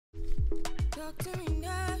Talk to me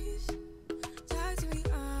nice, talk to me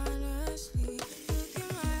honestly. Look in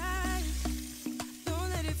my eyes, don't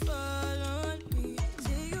let it fall on me.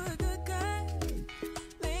 Say you're a good guy,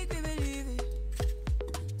 make me believe it.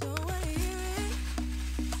 Don't wanna hear it,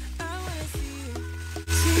 I wanna see it.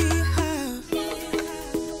 See how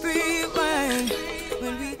rewind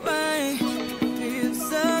when we find feels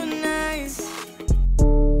so nice.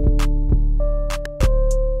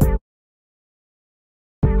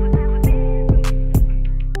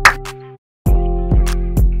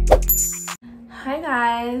 Hi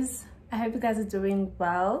guys, I hope you guys are doing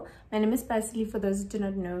well. My name is Basili for those who do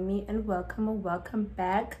not know me, and welcome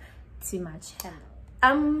back to my channel.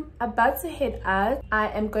 I'm about to head out. I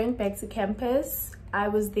am going back to campus. I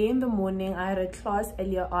was there in the morning. I had a class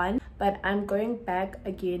earlier on, but I'm going back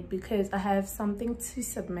again because I have something to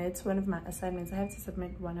submit, one of my assignments. I have to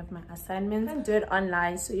submit one of my assignments. I can't do it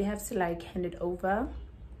online, so you have to like hand it over.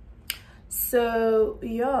 So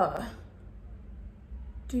yeah,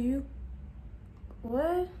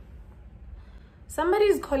 what?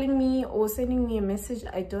 Somebody's calling me or sending me a message.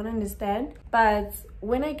 I don't understand. But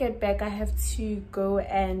when I get back, I have to go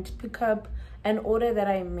and pick up an order that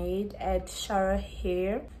I made at Shara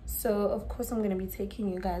Hair. So of course I'm going to be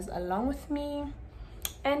taking you guys along with me.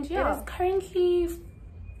 And yeah, it's currently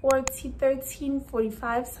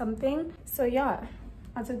 13:45 something. So yeah,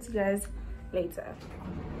 I'll talk to you guys later.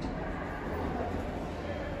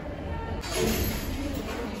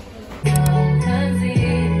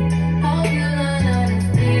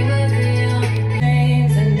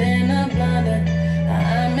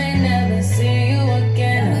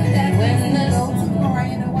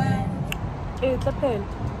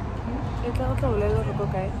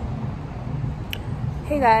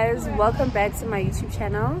 Hey guys, welcome back to my YouTube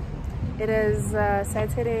channel. It is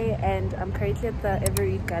Saturday and I'm currently at the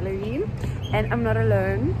Everead Gallery, and I'm not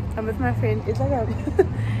alone. I'm with my friend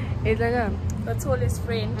Itlagam. The tallest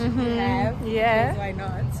friend you have. Yeah, why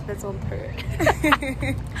not? that's on her.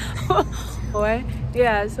 What?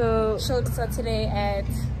 Yeah, so Showed today at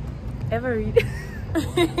Everead.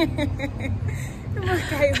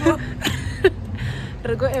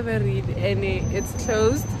 We'll go Everead and it's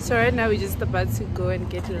closed, so right now we're just about to go and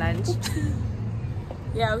get lunch.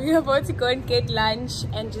 Yeah, we're about to go and get lunch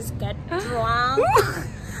and just get drunk.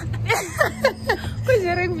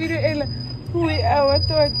 We are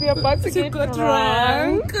about to get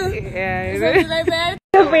drunk. Yeah, Something like that.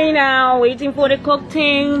 Right now, waiting for the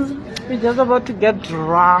cocktails. We're just about to get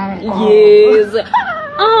drunk. Yes.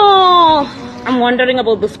 Oh, I'm wondering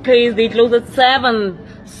about this place. They close at 7.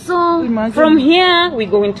 So Imagine. from here, we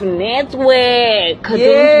go into network.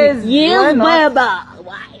 Yes, Yes, why not? Baba.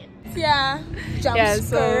 Why? Yeah, jump yeah,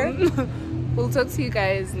 skirt. so we'll talk to you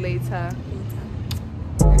guys later.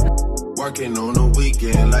 Working on the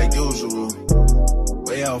weekend like usual.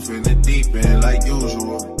 Way off in the deep end like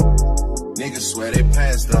usual. Niggas swear they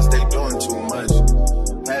passed us, they doing too much.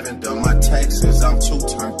 Haven't done my taxes, I'm too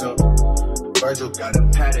turned up. Virgil got a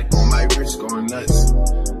paddock on my wrist going nuts.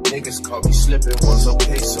 Niggas caught me slipping once,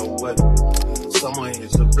 okay, so what? Someone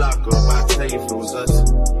hits the block up, I'll tell you if it was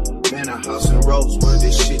us. Man, a house in Rosewood,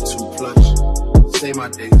 this shit too plush. Say my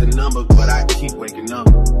day's a number, but I keep waking up.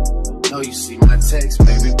 Know you see my text,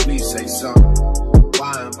 baby, please say something.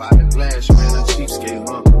 Wine by the glass, man, a cheapskate,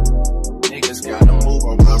 huh? Niggas gotta move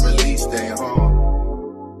on my release day, huh?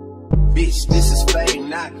 Bitch, this is fame,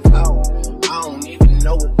 not out. I don't even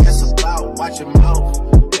know what that's about. Watch your mouth.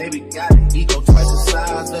 Baby got an ego twice the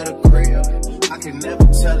size of the crib. I can never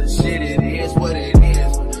tell a shit, it is what it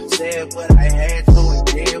is. Said what I had to and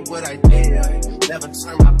did what I did. Never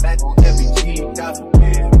turn my back on every G, God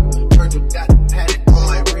forbid. Virgil got a paddock on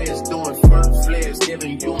my wrist, doing front flips.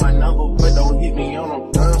 Giving you my number, but don't hit me on no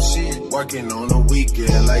dumb shit. Working on the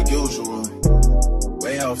weekend like usual.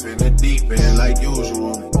 Way off in the deep end like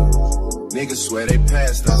usual. Niggas swear they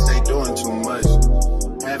passed us, they doing too much.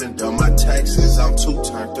 Haven't done my taxes, I'm too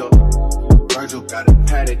turned up. Virgil got a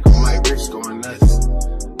paddock on my wrist going nuts.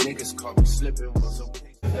 Niggas caught me slipping, was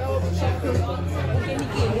okay.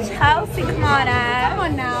 Chelsea, come on now. Come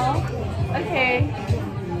on now. Okay.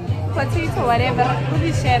 Potato, whatever. Could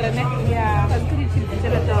you share it? Yeah. Could you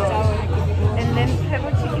and then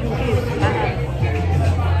pepper chicken is.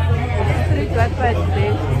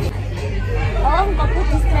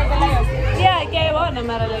 Yeah, I gave on a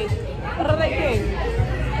marmalade.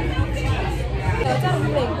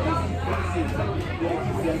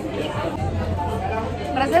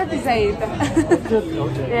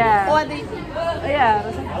 Yeah. Or the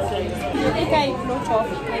Yeah.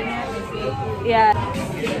 Yeah.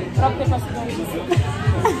 drop the possibilities.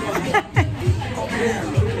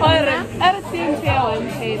 Or I think one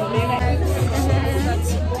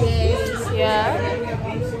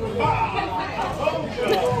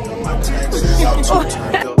Y'all too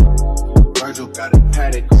turned up. Virgil got a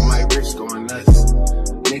paddock on my wrist going nuts.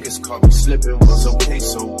 Niggas caught me slipping, was okay,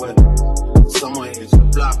 so what? Someone hit the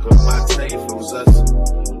block up, I tell you if it was us.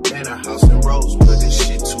 Man, a house in Rose, but this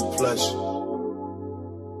shit too plush.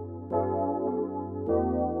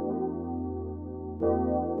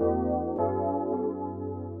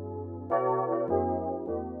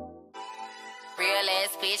 Real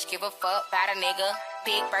ass bitch, give a fuck about a nigga.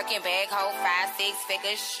 Big Birkin bag, hold 5-6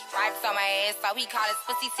 figures. Stripes on my ass, so he call his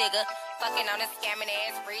pussy tigger. Fucking on a scamming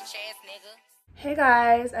ass, rich ass nigga. Hey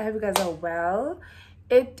guys, I hope you guys are well.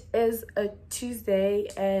 It is a Tuesday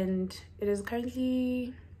and it is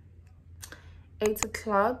currently 8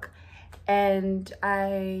 o'clock, and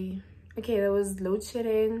there was load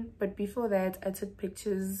shedding, but before that I took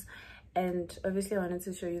pictures, and obviously I wanted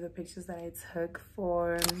to show you the pictures that I took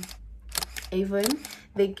for Avon.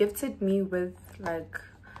 They gifted me with like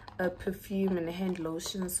a perfume and a hand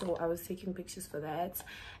lotion, so I was taking pictures for that.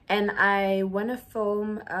 And I want to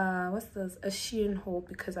film a Shein haul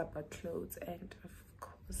because I bought clothes, and of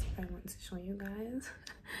course I want to show you guys.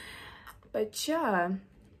 But yeah,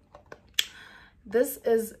 this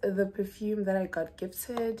is the perfume that I got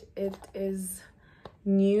gifted. It is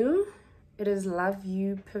new. It is Love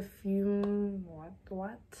You perfume.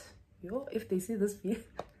 What yo, if they see this video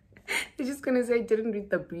they're just gonna say I didn't read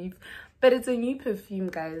the brief. But it's a new perfume,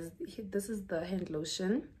 guys. This is the hand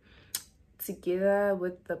lotion together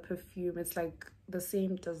with the perfume. It's like the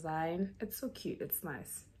same design. It's so cute. It's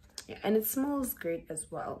nice. Yeah, and it smells great as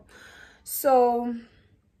well. So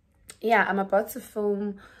yeah, I'm about to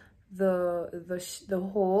film the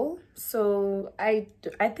haul. So I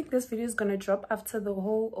think this video is gonna drop after the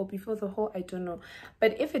haul or before the haul, I don't know.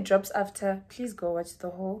 But if it drops after, please go watch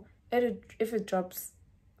the haul. If it drops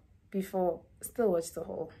before, still watch the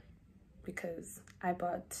haul, because I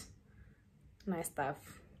bought nice stuff.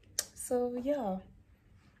 So yeah,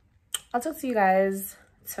 I'll talk to you guys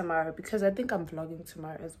tomorrow, because I think I'm vlogging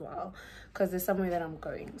tomorrow as well, because there's somewhere that I'm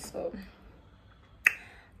going. So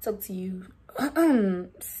talk to you.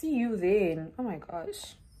 See you then. Oh my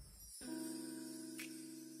gosh.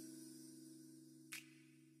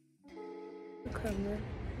 Camera.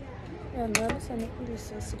 Yeah, no,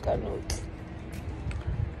 this is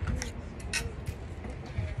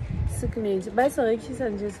sickness. By so I kiss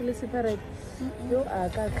and just separate. You are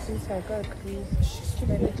got Chris, I got Chris. I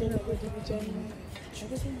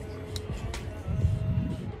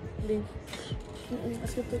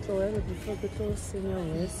should put away before the close senior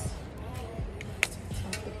ways.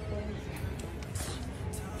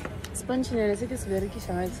 Sponge and I think it's very kish.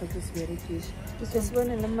 I think it's very kish. This one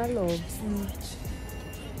in the malo.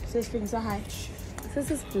 Says things are high. This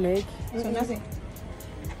is black. So nothing.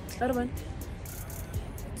 Other one.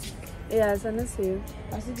 Yeah, it's on the same.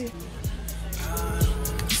 I see it.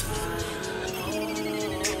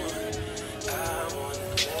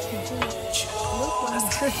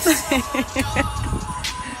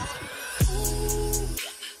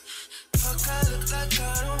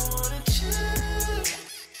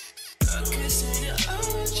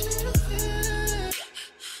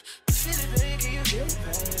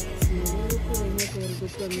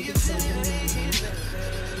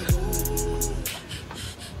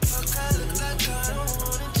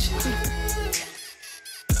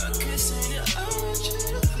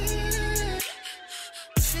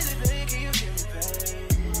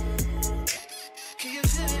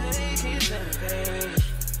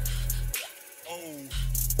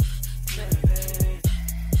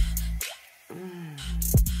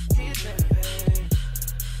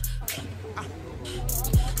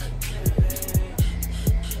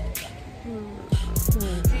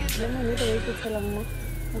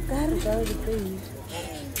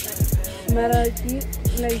 Maraki,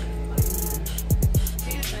 like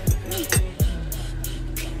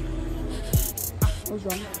what's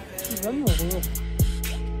wrong?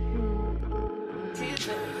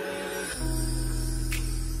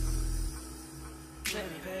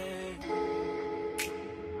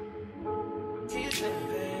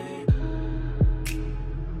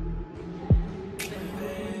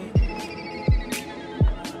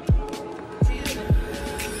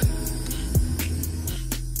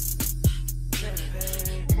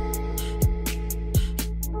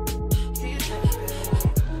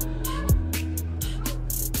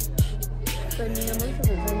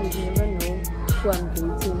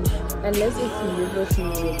 Unless if you never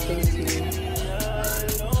know your things,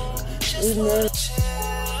 you know.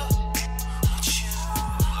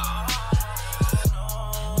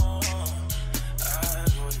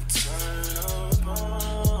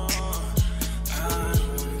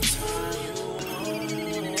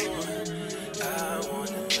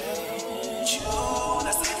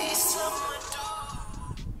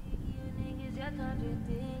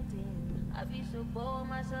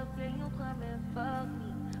 you come and fuck me.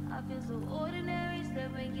 I feel so ordinary,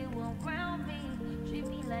 stepping you around me. Treat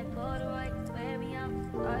me like corduroy, wear me out.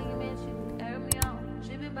 Arguments, you air me out.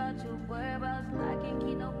 Tripping about your whereabouts. I can't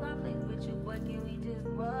keep no conflict with you, but can we just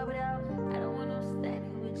rub it out? I don't want no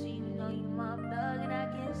standing with you, you know you my thug, and I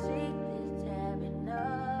can't shake this habit, no.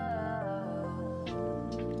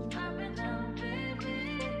 Popping out,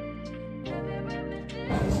 baby.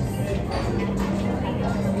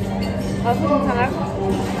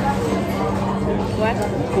 What?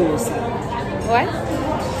 What?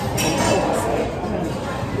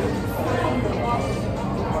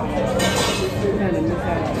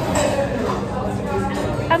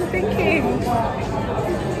 I'm thinking.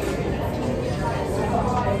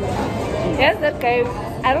 Yes, that guy.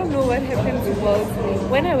 I don't know what happened to World.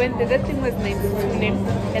 When I went there, that thing was 92 name,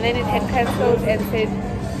 and then it had cancelled and said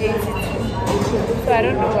 82. So I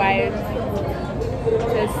don't know why it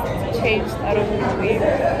just changed out of nowhere.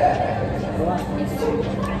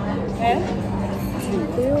 Yeah?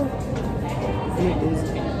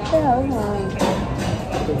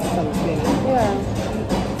 Yeah.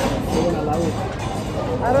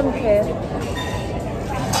 I don't care.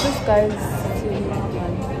 This guy's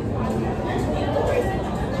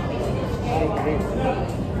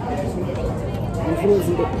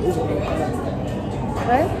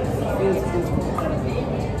what?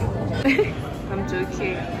 I'm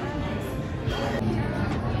joking.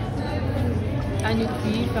 And you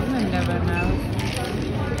see, someone never knows.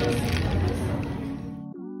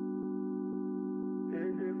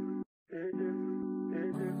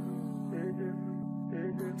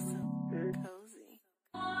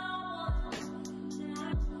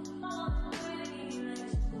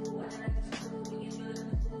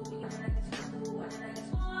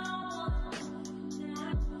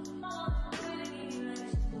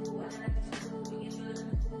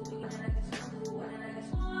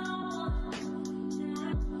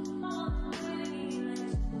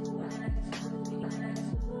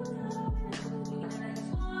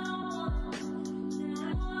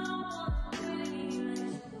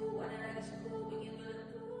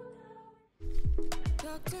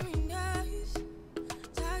 Talk to me nice.